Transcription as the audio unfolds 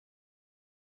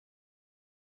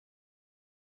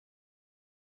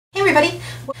everybody!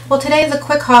 Well, today is a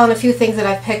quick haul on a few things that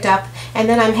I've picked up, and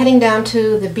then I'm heading down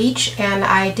to the beach, and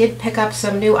I did pick up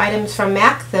some new items from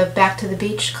MAC, the Back to the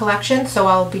Beach collection, so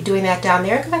I'll be doing that down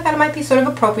there because I thought it might be sort of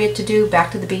appropriate to do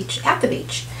Back to the Beach at the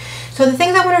beach. So the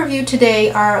things I want to review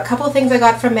today are a couple of things I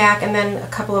got from MAC and then a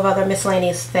couple of other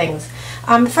miscellaneous things.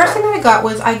 The first thing that I got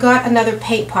was I got another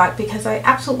paint pot because I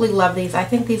absolutely love these. I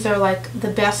think these are like the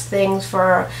best things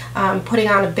for putting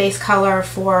on a base color,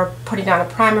 for putting down a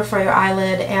primer for your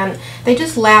eyelid, and they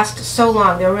just last so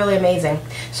long. They're really amazing.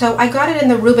 So I got it in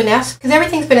the Rubenesque because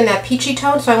everything's been in that peachy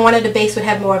tone, so I wanted a base that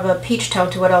had more of a peach tone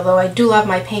to it, although I do love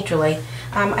my Painterly.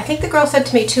 I think the girl said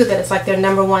to me too that it's like their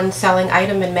 #1 selling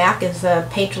item in MAC is the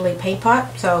Painterly paint pot,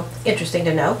 so interesting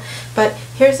to know. But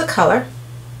here's the color.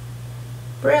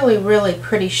 Really, really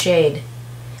pretty shade.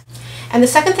 And the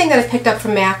second thing that I picked up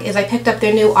from MAC is I picked up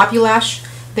their new Opulash,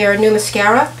 their new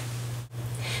mascara.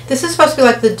 This is supposed to be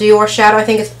like the Dior shadow. I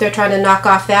think they're trying to knock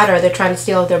off that, or they're trying to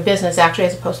steal their business actually,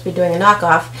 as opposed to be doing a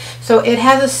knockoff. So it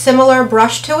has a similar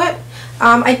brush to it.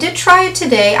 I did try it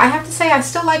today. I have to say I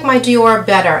still like my Dior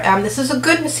better. This is a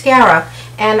good mascara,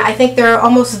 and I think they're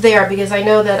almost there because I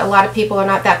know that a lot of people are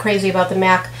not that crazy about the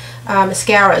MAC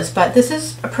mascaras, but this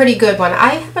is a pretty good one.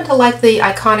 I happen to like the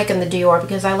Iconic and the Dior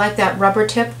because I like that rubber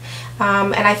tip,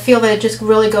 and I feel that it just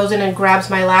really goes in and grabs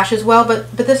my lashes well,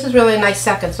 but this is really a nice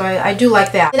second, so I do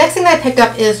like that. The next thing that I picked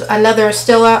up is another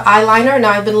Stila eyeliner. Now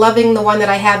I've been loving the one that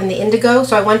I have in the indigo,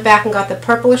 so I went back and got the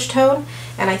purplish tone,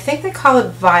 and I think they call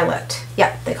it violet.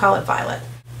 Yeah, they call it violet.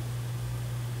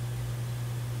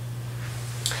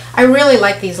 I really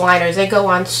like these liners. They go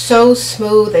on so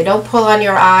smooth. They don't pull on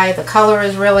your eye. The color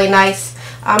is really nice.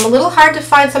 A little hard to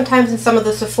find sometimes in some of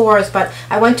the Sephoras, but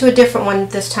I went to a different one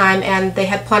this time and they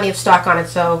had plenty of stock on it,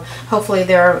 so hopefully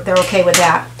they're okay with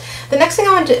that. The next thing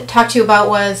I wanted to talk to you about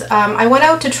was I went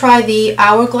out to try the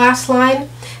Hourglass line,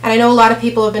 and I know a lot of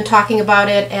people have been talking about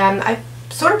it, and I've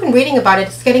sort of been reading about it.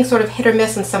 It's getting sort of hit or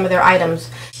miss in some of their items.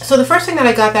 So the first thing that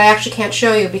I got that I actually can't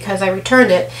show you because I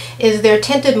returned it is their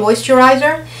tinted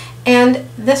moisturizer, and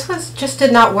this just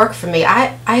did not work for me.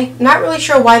 I'm not really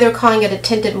sure why they're calling it a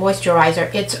tinted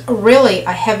moisturizer. It's really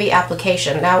a heavy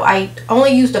application. Now I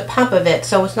only used a pump of it,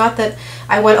 so it's not that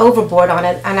I went overboard on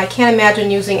it, and I can't imagine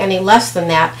using any less than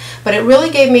that, but it really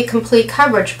gave me complete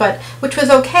coverage, which was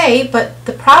okay, but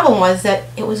the problem was that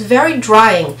it was very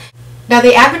drying. Now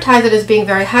they advertise it as being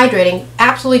very hydrating.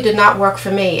 Absolutely did not work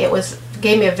for me. It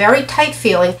gave me a very tight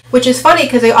feeling, which is funny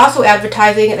because they're also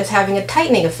advertising it as having a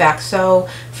tightening effect. So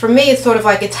for me it's sort of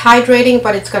like it's hydrating,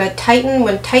 but it's going to tighten,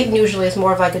 when tighten usually is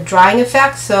more of like a drying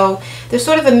effect. So there's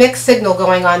sort of a mixed signal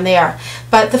going on there.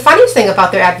 But the funniest thing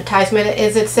about their advertisement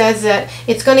is it says that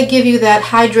it's going to give you that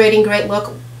hydrating great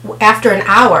look after an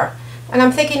hour. And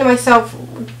I'm thinking to myself,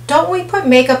 don't we put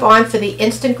makeup on for the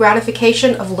instant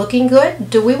gratification of looking good?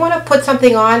 Do we want to put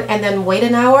something on and then wait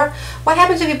an hour? What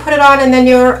happens if you put it on and then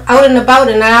you're out and about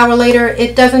and an hour later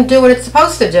it doesn't do what it's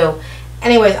supposed to do?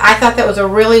 Anyways, I thought that was a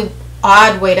really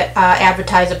odd way to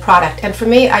advertise a product. And for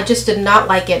me, I just did not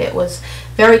like it. It was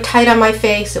very tight on my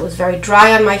face. It was very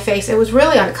dry on my face. It was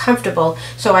really uncomfortable,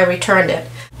 so I returned it.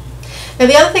 Now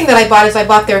the other thing that I bought is I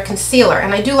bought their concealer,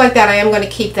 and I do like that. I am going to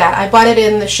keep that. I bought it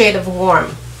in the shade of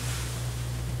Warm.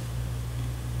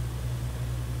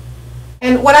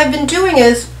 And what I've been doing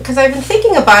is, because I've been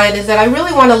thinking about it, is that I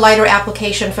really want a lighter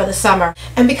application for the summer.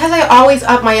 And because I always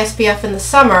up my SPF in the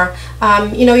summer,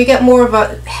 you know, you get more of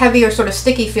a heavier sort of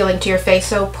sticky feeling to your face.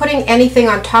 So putting anything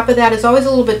on top of that is always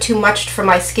a little bit too much for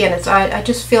my skin. I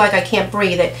just feel like I can't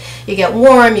breathe. You get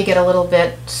warm, you get a little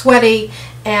bit sweaty,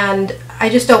 and I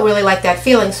just don't really like that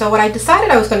feeling. So what I decided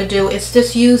I was going to do is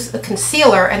just use the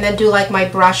concealer and then do like my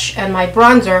brush and my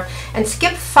bronzer and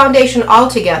skip foundation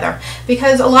altogether,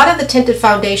 because a lot of the tinted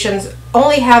foundations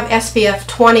only have SPF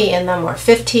 20 in them, or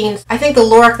 15. I think the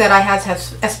Lorac that I have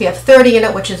has SPF 30 in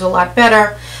it, which is a lot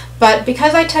better. But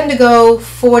because I tend to go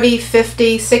 40,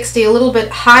 50, 60, a little bit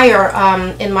higher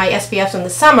in my SPFs in the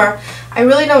summer, I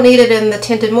really don't need it in the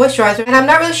tinted moisturizer, and I'm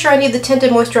not really sure I need the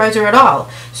tinted moisturizer at all.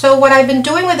 So what I've been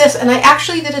doing with this, and I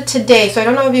actually did it today, so I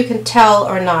don't know if you can tell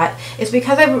or not, is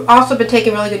because I've also been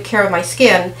taking really good care of my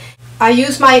skin. I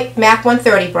used my MAC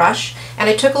 130 brush, and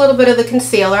I took a little bit of the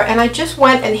concealer, and I just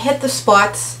went and hit the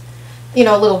spots, you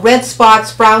know, little red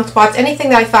spots, brown spots, anything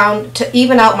that I found to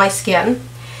even out my skin.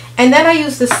 And then I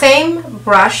use the same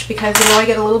brush, because you know I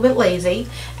get a little bit lazy,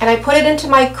 and I put it into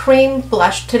my cream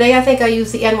blush. Today I think I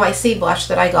used the NYC blush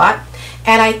that I got,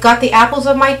 and I got the apples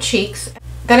of my cheeks.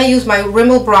 Then I used my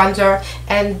Rimmel bronzer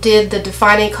and did the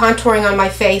defining contouring on my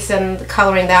face and the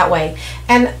coloring that way.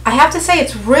 And I have to say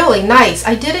it's really nice.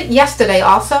 I did it yesterday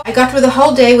also. I got through the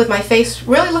whole day with my face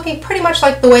really looking pretty much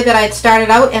like the way that I had started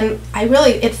out, and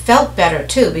it felt better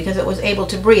too because it was able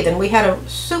to breathe. And we had a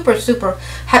super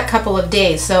hot couple of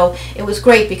days, so it was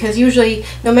great because usually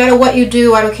no matter what you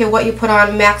do, I don't care what you put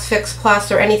on Max Fix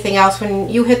Plus or anything else, when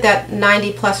you hit that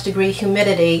 90+ degree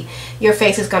humidity, your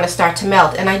face is going to start to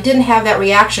melt. And I didn't have that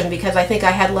reaction because I think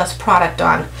I had less product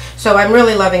on. So I'm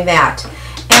really loving that.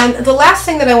 And the last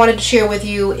thing that I wanted to share with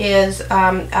you is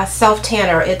a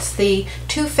self-tanner. It's the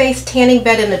Too Faced Tanning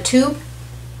Bed in a Tube.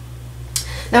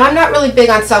 Now, I'm not really big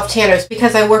on self-tanners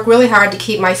because I work really hard to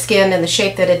keep my skin in the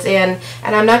shape that it's in,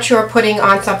 and I'm not sure putting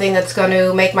on something that's going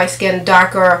to make my skin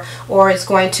darker or is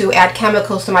going to add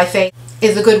chemicals to my face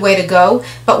is a good way to go.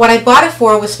 But what I bought it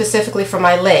for was specifically for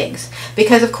my legs,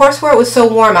 because of course where it was so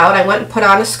warm out, I went and put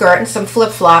on a skirt and some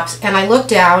flip-flops, and I looked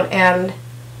down and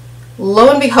lo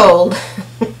and behold,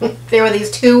 there were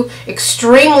these two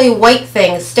extremely white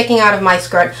things sticking out of my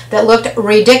skirt that looked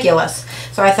ridiculous.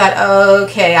 So I thought,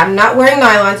 okay, I'm not wearing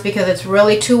nylons because it's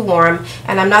really too warm,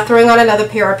 and I'm not throwing on another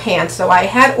pair of pants. So I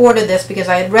had ordered this because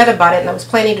I had read about it and I was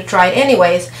planning to try it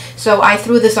anyways, so I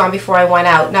threw this on before I went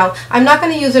out. Now, I'm not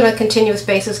going to use it on a continuous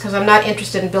basis because I'm not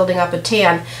interested in building up a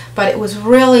tan, but it was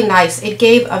really nice. It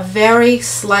gave a very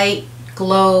slight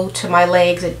glow to my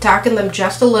legs. It darkened them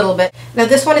just a little bit. Now,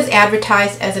 this one is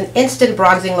advertised as an instant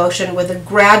bronzing lotion with a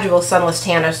gradual sunless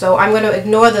tanner, so I'm going to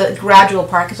ignore the gradual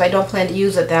part because I don't plan to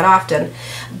use it that often.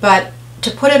 But to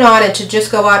put it on and to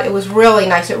just go out, it was really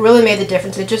nice. It really made the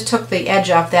difference. It just took the edge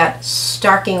off that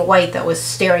starking white that was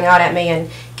staring out at me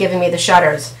and giving me the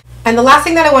shudders. And the last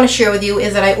thing that I want to share with you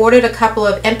is that I ordered a couple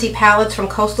of empty palettes from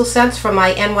Coastal Scents for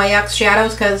my NYX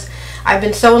shadows, because I've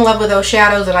been so in love with those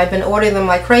shadows and I've been ordering them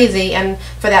like crazy, and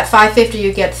for that $5.50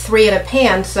 you get 3 in a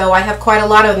pan, so I have quite a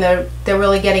lot of them. They're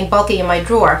really getting bulky in my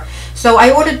drawer. So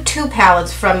I ordered 2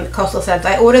 palettes from Coastal Scents.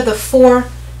 I ordered the 4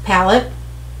 palette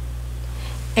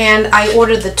and I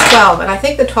ordered the 12, and I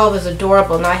think the 12 is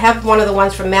adorable. Now, I have one of the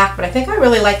ones from MAC, but I think I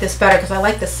really like this better because I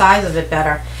like the size of it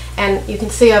better. And you can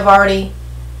see I've already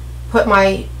put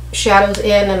my shadows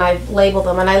in and I've labeled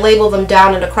them, and I labeled them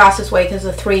down and across this way because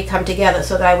the 3 come together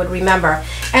so that I would remember.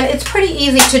 And it's pretty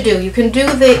easy to do. You can do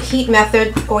the heat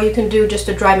method or you can do just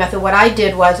a dry method. What I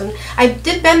did was, and I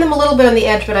did bend them a little bit on the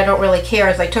edge, but I don't really care,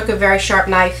 is I took a very sharp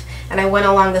knife and I went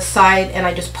along the side and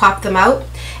I just popped them out.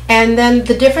 And then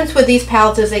the difference with these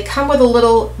palettes is they come with a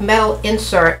little metal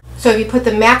insert. So if you put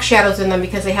the MAC shadows in them,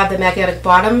 because they have the magnetic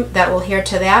bottom, that will adhere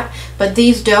to that. But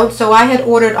these don't. So I had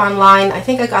ordered online. I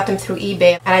think I got them through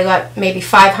eBay, and I got maybe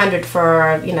 $500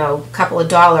 for, you know, a couple of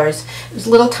dollars. It was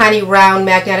little tiny round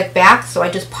magnetic backs. So I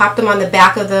just popped them on the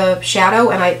back of the shadow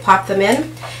and I popped them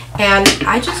in. And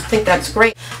I just think that's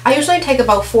great. I usually take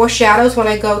about 4 shadows when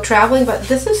I go traveling, but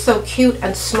this is so cute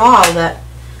and small that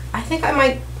I think I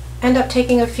might end up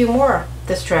taking a few more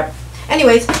this trip.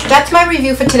 Anyways, that's my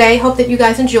review for today. Hope that you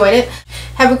guys enjoyed it.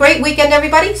 Have a great weekend,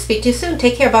 everybody. Speak to you soon.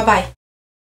 Take care. Bye-bye.